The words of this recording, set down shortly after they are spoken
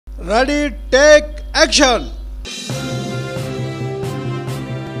Ready take action.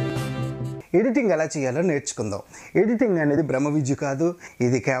 Editing ఎలా చేయాలో నేర్చుకుందాం. ఎడిటింగ్ అనేది బ్రహ్మ విద్య కాదు,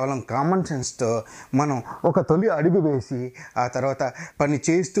 ఇది కేవలం కామన్ సెన్స్తో మనం ఒక తొలి అడుగు వేసి ఆ తర్వాత పని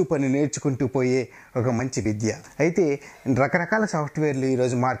చేస్తూ పని నేర్చుకుంటూ పోయే ఒక మంచి విద్య. అయితే రకరకాల సాఫ్ట్వేర్లు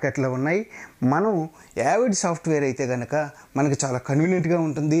ఈరోజు మార్కెట్లో ఉన్నాయి. మనం యావిడ్ సాఫ్ట్వేర్ అయితే కనుక మనకు చాలా కన్వీనియంట్గా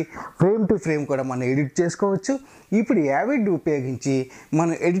ఉంటుంది. ఫ్రేమ్ టు ఫ్రేమ్ కూడా మనం ఎడిట్ చేసుకోవచ్చు. ఇప్పుడు యావిడ్ ఉపయోగించి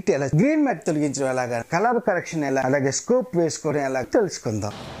మనం ఎడిట్ ఎలా, గ్రీన్ మ్యాట్ తొలగించడం ఎలాగా, కలర్ కరెక్షన్ ఎలా, అలాగే స్కోప్ వేసుకోవడం ఎలా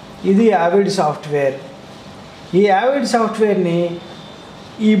తెలుసుకుందాం. ఇది యావిడ్ సాఫ్ట్వేర్. ఈ యావిడ్ సాఫ్ట్వేర్ని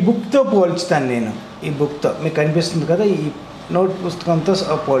ఈ బుక్తో పోల్చుతాను నేను. ఈ బుక్తో మీకు కనిపిస్తుంది కదా, ఈ నోట్ పుస్తకంతో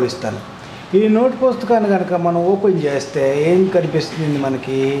పోలిస్తాను. ఈ నోట్ పుస్తకాన్ని కనుక మనం ఓపెన్ చేస్తే ఏం కనిపిస్తుంది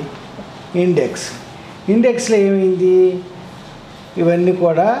మనకి? ఇండెక్స్లో ఏమైంది? ఇవన్నీ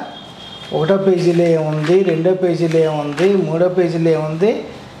కూడా 1వ పేజీలో ఏముంది, 2వ పేజీలో ఏముంది, 3వ పేజీలో ఏముంది,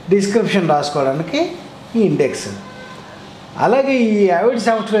 డిస్క్రిప్షన్ రాసుకోవడానికి ఈ ఇండెక్స్. అలాగే ఈ యావిడ్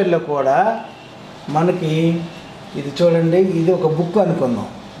సాఫ్ట్వేర్లో కూడా మనకి ఇది చూడండి, ఇది ఒక బుక్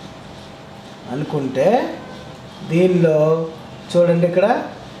అనుకుంటే దీనిలో చూడండి, ఇక్కడ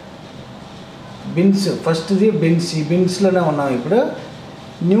బిన్స్, ఫస్ట్ది బిన్స్. ఈ బిన్స్లోనే ఉన్నాం ఇప్పుడు.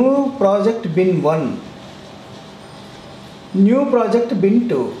 New project bin 1, new project bin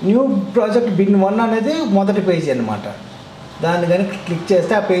 2. New project bin 1 అనేది మొదటి పేజీ అన్నమాట. దాన్ని కనుక క్లిక్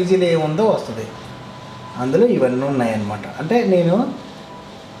చేస్తే ఆ పేజీలో ఏముందో వస్తుంది. అందులో ఇవన్నీ ఉన్నాయన్నమాట. అంటే నేను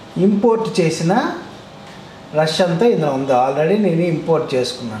ఇంపోర్ట్ చేసిన రష్ అంతా ఇందులో ఉంది. ఆల్రెడీ నేను ఇంపోర్ట్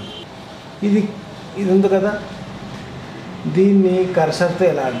చేసుకున్నాను. ఇది ఉంది కదా, దీన్ని కర్సర్తో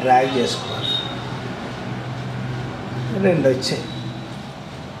ఇలా డ్రాగ్ చేసుకోవాలి. 2 వచ్చాయి.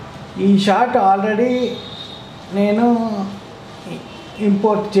 ఈ షార్ట్ ఆల్రెడీ నేను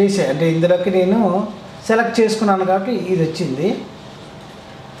ఇంపోర్ట్ చేసా, అంటే ఇందులోకి నేను సెలెక్ట్ చేసుకున్నాను కాబట్టి ఇది వచ్చింది.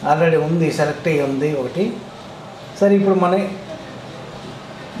 ఆల్రెడీ ఉంది, సెలెక్ట్ అయ్యి ఉంది ఒకటి. సరే, ఇప్పుడు మన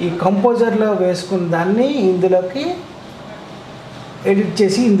ఈ కంపోజర్లో వేసుకున్న దాన్ని ఇందులోకి ఎడిట్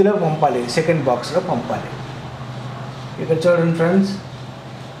చేసి ఇందులో పంపాలి, సెకండ్ బాక్స్లో పంపాలి. ఇక్కడ చూడండి ఫ్రెండ్స్,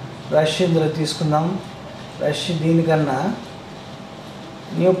 రష్ ఇందులో తీసుకుందాం. రష్ దీనికన్నా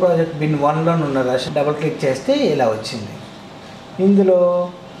న్యూ ప్రాజెక్ట్ బిన్ 1లో ఉన్న రష్ డబుల్ క్లిక్ చేస్తే ఇలా వచ్చింది. ఇందులో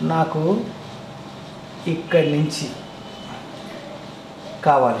నాకు ఇక్కడి నుంచి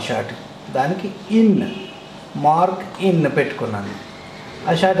కావాలి షార్ట్, దానికి మార్క్ ఇన్ పెట్టుకున్నాను.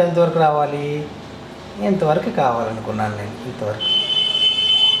 ఆ షార్ట్ ఎంతవరకు రావాలి? ఎంతవరకు కావాలనుకున్నాను నేను,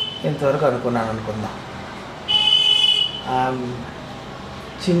 ఎంతవరకు అనుకుందాం.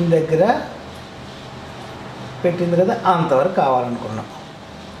 చిన్న దగ్గర పెట్టింది కదా, అంతవరకు కావాలనుకున్నాం.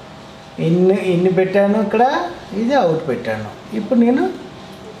 ఇన్ని పెట్టాను, ఇక్కడ ఇది అవుట్ పెట్టాను. ఇప్పుడు నేను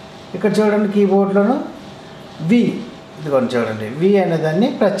ఇక్కడ చూడండి, కీబోర్డ్లోను ఇదిగోండి చూడండి, వి అనే దాన్ని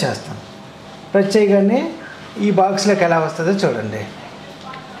ప్రెస్ చేస్తాను. ప్రెస్ చేయగానే ఈ బాక్స్లోకి ఎలా వస్తుందో చూడండి,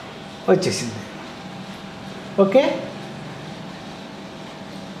 వచ్చేసింది. ఓకే,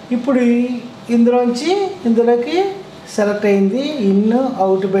 ఇప్పుడు ఇందులోకి సెలెక్ట్ అయింది.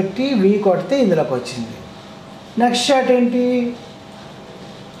 అవుట్ పెట్టి వి కొడితే ఇందులోకి వచ్చింది. నెక్స్ట్ షాట్ ఏంటి?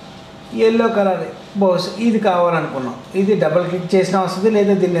 Yellow colour bows. ఇది కావాలనుకున్నాం. ఇది డబుల్ క్లిక్ చేసినా వస్తుంది,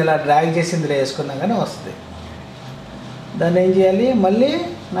 లేదా దీన్ని ఇలా డ్రాగ్ చేసి ఇందులో వేసుకున్నా కానీ వస్తుంది. దాన్ని ఏం చేయాలి? మళ్ళీ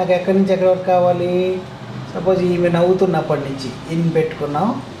నాకు ఎక్కడి నుంచి ఎక్కడి వరకు కావాలి? సపోజ్ ఈమె నవ్వుతున్నప్పటి నుంచి పెట్టుకున్నాం.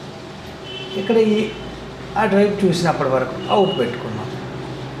 ఇక్కడ అటువైపు చూసినప్పటి వరకు అవుట్ పెట్టుకున్నాం.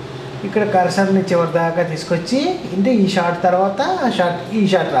 ఇక్కడ కర్సర్ని చివరి దాకా తీసుకొచ్చి, అంటే ఈ షాట్ తర్వాత ఈ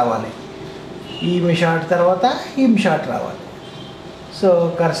షాట్ రావాలి, ఈమె షాట్ తర్వాత ఈమె షాట్ రావాలి. సో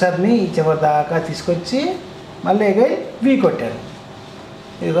కర్సర్ని చివరి దాకా తీసుకొచ్చి మళ్ళీ వి కొట్టాను.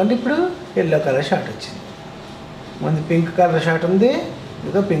 ఇదిగోండి, ఇప్పుడు ఎల్లో కలర్ షాట్ వచ్చింది. ముందు పింక్ కలర్ షాట్ ఉంది,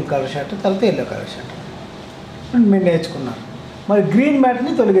 ఇదిగో పింక్ కలర్ షాట్, తర్వాత ఎల్లో కలర్ షాట్. ఇప్పుడు మీరు నేర్చుకున్నారు. మరి గ్రీన్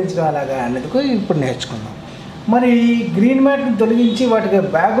మ్యాట్ని తొలగించడం అలాగా అనేందుకు ఇప్పుడు నేర్చుకుందాం. మరి ఈ గ్రీన్ మ్యాట్ని తొలగించి వాటికి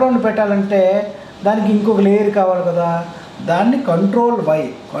బ్యాక్గ్రౌండ్ పెట్టాలంటే దానికి ఇంకొక లేయర్ కావాలి కదా. దాన్ని కంట్రోల్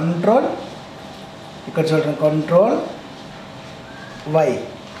ఇక్కడ చూడండి, కంట్రోల్ వై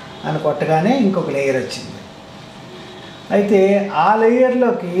అని కొట్టగానే ఇంకొక లేయర్ వచ్చింది. అయితే ఆ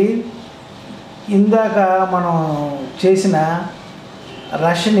లేయర్లోకి ఇందాక మనం చేసిన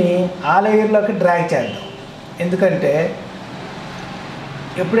రష్ని ఆ లేయర్లోకి డ్రాగ్ చేద్దాం. ఎందుకంటే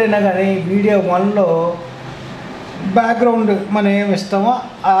ఎప్పుడైనా కానీ వీడియో 1లో బ్యాక్గ్రౌండ్ మనం ఏమి ఇస్తామో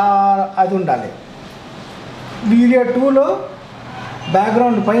అది ఉండాలి. వీడియో 2లో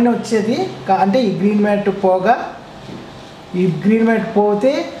బ్యాక్గ్రౌండ్ పైన వచ్చేది, అంటే ఈ గ్రీన్ మ్యాట్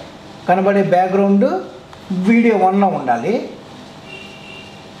పోతే కనబడే బ్యాక్గ్రౌండ్ వీడియో 1లో ఉండాలి.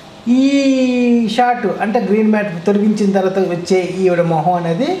 ఈ షాట్ అంటే గ్రీన్ మ్యాట్ తొలగించిన తర్వాత వచ్చే ఈవిడ మొహం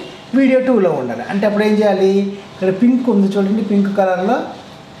అనేది వీడియో 2లో ఉండాలి. అంటే అప్పుడు ఏం చేయాలి, ఇక్కడ పింక్ ఉంది చూడండి, పింక్ కలర్లో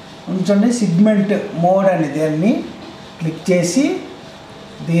ఉంచండి. సిగ్మెంట్ మోడ్ అని దాన్ని క్లిక్ చేసి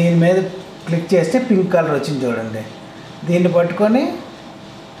దీని మీద క్లిక్ చేస్తే పింక్ కలర్ వచ్చింది చూడండి. దీన్ని పట్టుకొని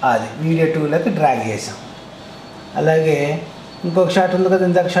అది వీడియో 2లోకి డ్రాగ్ చేసాం. అలాగే ఇంకొక షాట్ ఉంది కదా,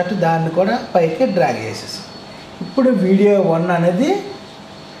 ఇంకొక షాట్, దాన్ని కూడా పైకి డ్రాగ్ చేసేసాం. ఇప్పుడు వీడియో 1 అనేది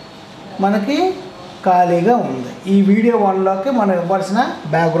మనకి ఖాళీగా ఉంది. ఈ వీడియో 1లోకి మనం ఇవ్వాల్సిన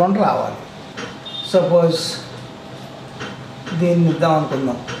బ్యాక్గ్రౌండ్ రావాలి. సపోజ్ దీన్ని ఇద్దాం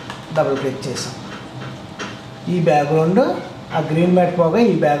అనుకుందాం, డబుల్ క్లిక్ చేసాం. ఈ బ్యాక్గ్రౌండ్ ఆ గ్రీన్ మ్యాట్ పోగా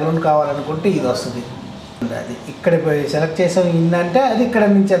ఈ బ్యాక్గ్రౌండ్ కావాలనుకుంటే ఇది వస్తుంది. అది ఇక్కడ సెలెక్ట్ చేసాం. ఏంటంటే అది ఇక్కడ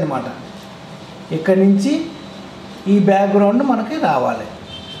నుంచి అన్నమాట. ఇక్కడ నుంచి ఈ బ్యాక్గ్రౌండ్ మనకి రావాలి.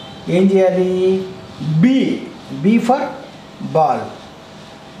 ఏం చేయాలి, బీ ఫర్ బాల్,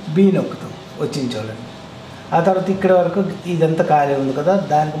 బీ నొక్కుతాం, వచ్చింది చూడండి. ఆ తర్వాత ఇక్కడ వరకు ఇదంతా ఖాళీ ఉంది కదా,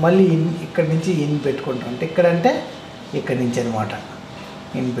 దానికి మళ్ళీ ఇక్కడ నుంచి ఇన్ పెట్టుకుంటాం. అంటే ఇక్కడంటే ఇక్కడి నుంచి అనమాట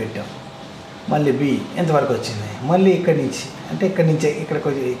ఇన్ పెట్టాం. మళ్ళీ బి ఎంతవరకు వచ్చింది, మళ్ళీ ఇక్కడి నుంచి అంటే ఇక్కడి నుంచి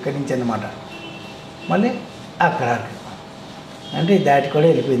ఇక్కడి నుంచి అన్నమాట, మళ్ళీ అక్కడ అంటే దాటి కూడా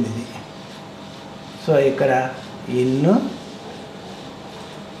వెళ్ళిపోయింది ఇది. సో ఇక్కడ ఇన్ను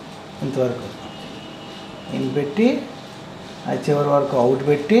ఇంతవరకు ఇన్ పెట్టి ఆ చివరి వరకు అవుట్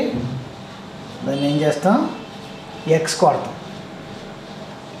పెట్టి దాన్ని ఏం చేస్తాం, ఎక్స్ కొడతాం.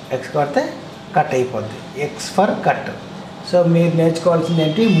 ఎక్స్ కొడితే కట్ అయిపోద్ది, ఎక్స్ ఫర్ కట్. సో మీరు నేర్చుకోవాల్సింది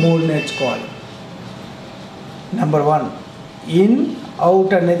ఏంటి, 3 నేర్చుకోవాలి. నెంబర్ 1 ఇన్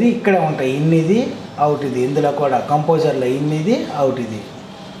అవుట్ అనేది ఇక్కడే ఉంటాయి. ఇన్ ఇది, అవుట్ ఇది. ఇందులో కూడా కంపోజర్లో ఇన్ ఇది, అవుట్ ఇది.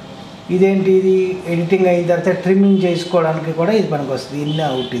 ఇదేంటి, ఇది ఎడిటింగ్ అయిన తర్వాత ట్రిమ్మింగ్ చేసుకోవడానికి కూడా ఇది పనికి వస్తుంది. ఇన్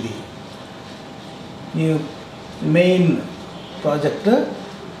అవుట్ ఇది. New main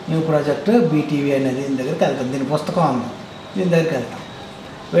new project BTV అనేది దీని దగ్గరికి వెళ్తాం. దీని పుస్తకం అన్నాం, దీని దగ్గరికి వెళ్తాం.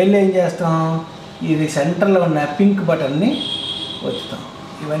 వెళ్ళి ఏం చేస్తాం, ఇది సెంటర్లో ఉన్న పింక్ బటన్ని వచ్చుతాం.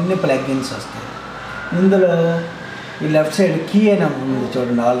 ఇవన్నీ ప్లగ్గిన్స్ వస్తాయి. ఇందులో ఈ లెఫ్ట్ సైడ్ కీ అని ఉంది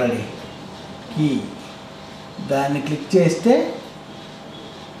చూడండి, ఆల్రెడీ కీ, దాన్ని క్లిక్ చేస్తే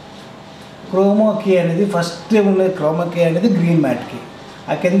క్రోమా కీ అనేది ఫస్ట్ ఉన్నది. క్రోమా కీ అనేది గ్రీన్ మ్యాట్కి,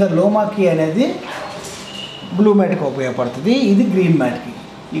 ఆ కింద లోమా కీ అనేది బ్లూ మ్యాట్కి ఉపయోగపడుతుంది. ఇది గ్రీన్ మ్యాట్కి.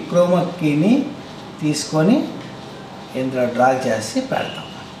 ఈ క్రోమా కీని తీసుకొని ఇందులో డ్రా చేసి పెడతాం.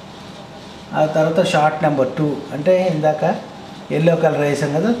 ఆ తర్వాత షార్ట్ నెంబర్ 2 అంటే ఇందాక ఎల్లో కలర్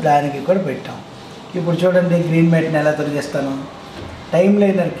వేసాం కదా, దానికి కూడా పెట్టాం. ఇప్పుడు చూడండి గ్రీన్ మ్యాట్ని ఎలా తొలగిస్తాను. టైం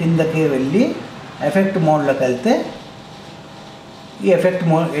లైనర్ కిందకి వెళ్ళి ఎఫెక్ట్ మోడ్లోకి వెళ్తే ఈ ఎఫెక్ట్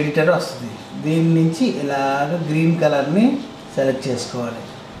మోడ్ ఎడిటర్ వస్తుంది. దీని నుంచి ఇలాగ గ్రీన్ కలర్ని సెలెక్ట్ చేసుకోవాలి.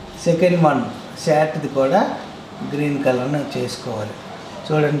 సెకండ్ 1 షార్ట్ది కూడా గ్రీన్ కలర్ని చేసుకోవాలి.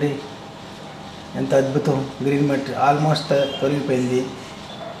 చూడండి ఎంత అద్భుతం, గ్రీన్ మ్యాట్ ఆల్మోస్ట్ తొలగిపోయింది.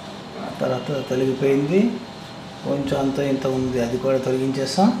 తర్వాత తొలగిపోయింది, కొంచెం అంత ఇంత ఉంది, అది కూడా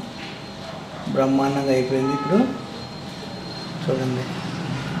తొలగించేస్తాం. బ్రహ్మాండంగా అయిపోయింది. ఇప్పుడు చూడండి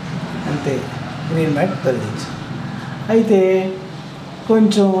అంతే, గ్రీన్ మ్యాట్ తొలగించాం. అయితే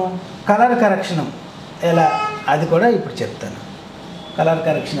కొంచెం కలర్ కరెక్షన్ ఎలా, అది కూడా ఇప్పుడు చెప్తాను. కలర్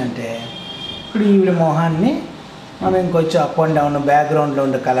కరెక్షన్ అంటే ఇప్పుడు ఈవిడ మొహాన్ని మనం ఇంకొంచెం అప్ అండ్ డౌన్, బ్యాక్గ్రౌండ్లో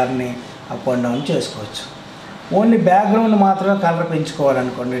ఉండే కలర్ని అప్ అండ్ డౌన్ చేసుకోవచ్చు. ఓన్లీ బ్యాక్గ్రౌండ్ మాత్రమే కలర్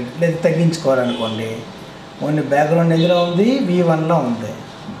పెంచుకోవాలనుకోండి, లేదా తగ్గించుకోవాలనుకోండి, ఓన్లీ బ్యాక్గ్రౌండ్ ఎందులో ఉంది, V1లో ఉంది.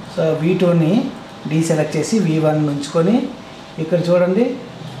 సో V2ని డీసెలెక్ట్ చేసి V1 ఉంచుకొని ఇక్కడ చూడండి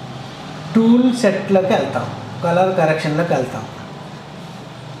టూల్ సెట్లోకి వెళ్తాం, కలర్ కరెక్షన్లోకి వెళ్తాం.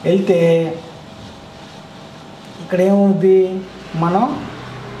 వెళ్తే ఇక్కడ ఏముంది, మనం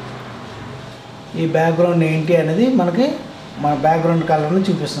ఈ బ్యాక్గ్రౌండ్ ఏంటి అనేది మనకి మన బ్యాక్గ్రౌండ్ కలర్ని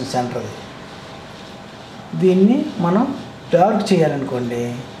చూపిస్తుంది సెంటర్ది. దీన్ని మనం డార్క్ చేయాలనుకోండి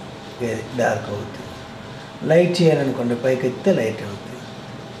డార్క్ అవుతుంది, లైట్ చేయాలనుకోండి పైకి ఎత్తితే లైట్ అవుతుంది.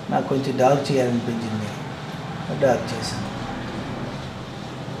 నాకు కొంచెం డార్క్ చేయాలనిపించింది, డార్క్ చేశాను.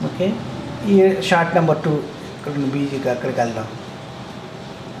 ఓకే, ఈ షార్ట్ నెంబర్ 2 ఇక్కడ బీజీకి అక్కడికి వెళ్దాం,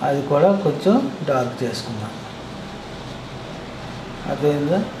 అది కూడా కొంచెం డార్క్ చేసుకున్నాం.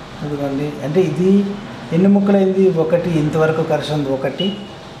 అదేందా ఇదిగోండి, అంటే ఇది ఎన్ని ముక్కలైంది, 1 ఇంతవరకు కరెక్షన్ ఉంది,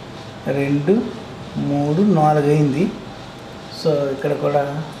 1 2 3 4 అయింది. సో ఇక్కడ కూడా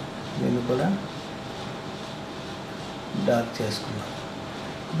దీన్ని కూడా డార్క్ చేసుకున్నాం.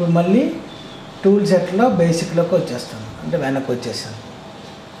 ఇప్పుడు మళ్ళీ టూల్ సెట్లో బేసిక్లోకి వచ్చేస్తాను, అంటే వెనక్కి వచ్చేసాను.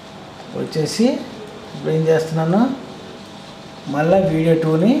 వచ్చేసి ఇప్పుడు ఏం చేస్తున్నాను, మళ్ళీ వీడియో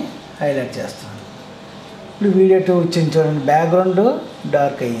 2ని హైలైట్ చేస్తున్నాను. ఇప్పుడు వీడియో 2 వచ్చింది చూడండి, బ్యాక్గ్రౌండ్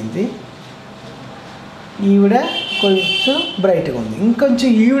డార్క్ అయ్యింది, ఈవిడ కొంచెం బ్రైట్గా ఉంది. ఇంకొంచెం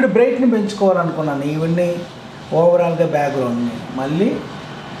ఈవిడ బ్రైట్ని పెంచుకోవాలనుకున్నాను, ఈవిడ్ని ఓవరాల్గా బ్యాక్గ్రౌండ్ని. మళ్ళీ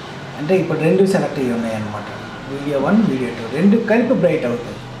అంటే ఇప్పుడు 2 సెలెక్ట్ అయ్యి ఉన్నాయి అన్నమాట, వీడియో 1 వీడియో 2 2 కలిపి బ్రైట్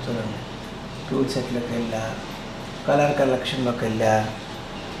అవుతాయి. చూడండి, టూల్ సెట్లోకి వెళ్ళా, కలర్ కలెక్షన్లోకి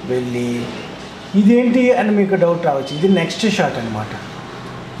వెళ్ళి ఇదేంటి అని మీకు డౌట్ రావచ్చు. ఇది నెక్స్ట్ షాట్ అనమాట.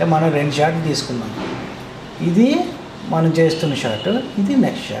 అంటే మనం 2 షాట్లు తీసుకున్నాం. ఇది మనం చేస్తున్న షాట్, ఇది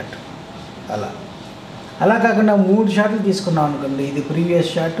నెక్స్ట్ షాట్. అలా కాకుండా 3 షాట్లు తీసుకున్నాం అనుకోండి. ఇది ప్రీవియస్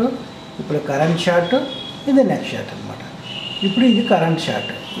షాట్, ఇప్పుడు కరెంట్ షాట్, ఇది నెక్స్ట్ షాట్ అనమాట. ఇప్పుడు ఇది కరెంట్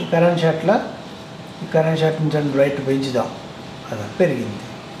షాట్. ఈ కరెంట్ షాట్ నుంచి బ్రైట్ పెంచుదాం. అలా పెరిగింది.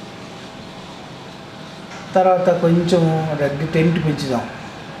 తర్వాత కొంచెం రెడ్ టెంట్ పెంచుదాం.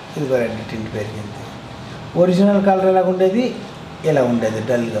 ఇదిగో రెడ్ టెంట్ పెరిగింది. ఒరిజినల్ కలర్ ఎలా ఉండేది, ఇలా ఉండేది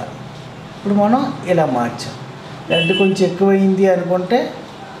డల్గా. ఇప్పుడు మనం ఇలా మార్చాం. రెడ్ కొంచెం ఎక్కువైంది అనుకుంటే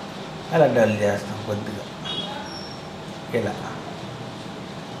అలా డల్ చేస్తాం కొద్దిగా. ఇలా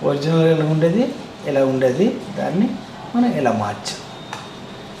ఒరిజినల్ ఎలా ఉండేది, ఇలా ఉండేది, దాన్ని మనం ఇలా మార్చాం.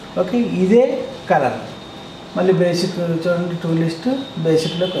 ఓకే, ఇదే కలర్. మళ్ళీ బేసిక్ చూడండి, టూలిస్ట్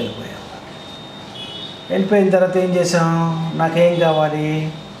బేసిక్లోకి వెళ్ళిపోయిన తర్వాత ఏం చేసాం, నాకేం కావాలి,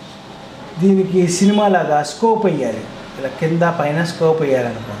 దీనికి సినిమాలాగా స్కోప్ వేయాలి. ఇలా కింద పైన స్కోప్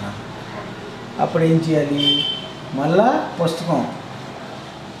వేయాలనుకున్నాను. అప్పుడు ఏం చేయాలి, మళ్ళా పుస్తకం,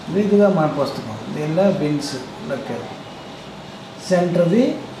 ఇదిగా మన పుస్తకం, దీనిలో బిన్స్ నొక్కాను, సెంటర్ది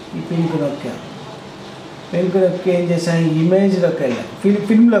ఈ పింక్ నొక్కాను. పింక్ నొక్కి ఏం చేశాను, ఇమేజ్లోకి వెళ్ళాను,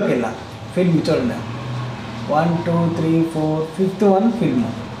 ఫిల్మ్లోకి వెళ్ళాను. ఫిల్మ్ చూడండి, 1 2 3 4 5th వన్ ఫిల్మ్.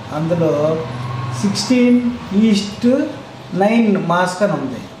 అందులో 16:9 మాస్క్ అని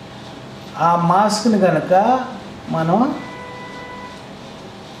ఉంది. ఆ మాస్క్ని కనుక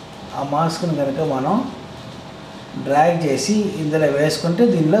మనం డ్రాగ్ చేసి ఇందులో వేసుకుంటే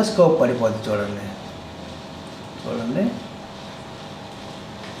దీనిలో స్కోప్ పడిపోద్ది. చూడండి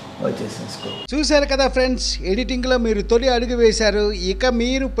వచ్చేసింది స్కోప్. చూశారు కదా ఫ్రెండ్స్, ఎడిటింగ్లో మీరు తొలి అడుగు వేశారు. ఇక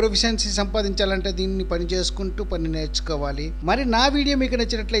మీరు ప్రొఫిషియన్సీ సంపాదించాలంటే దీన్ని పని చేసుకుంటూ పని నేర్చుకోవాలి. మరి నా వీడియో మీకు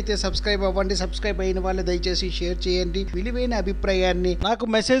నచ్చినట్లయితే సబ్స్క్రైబ్ అవ్వండి. సబ్స్క్రైబ్ అయిన వాళ్ళు దయచేసి షేర్ చేయండి. విలువైన అభిప్రాయాన్ని నాకు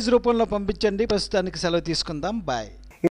మెసేజ్ రూపంలో పంపించండి. ప్రస్తుతానికి సెలవు తీసుకుందాం. బాయ్.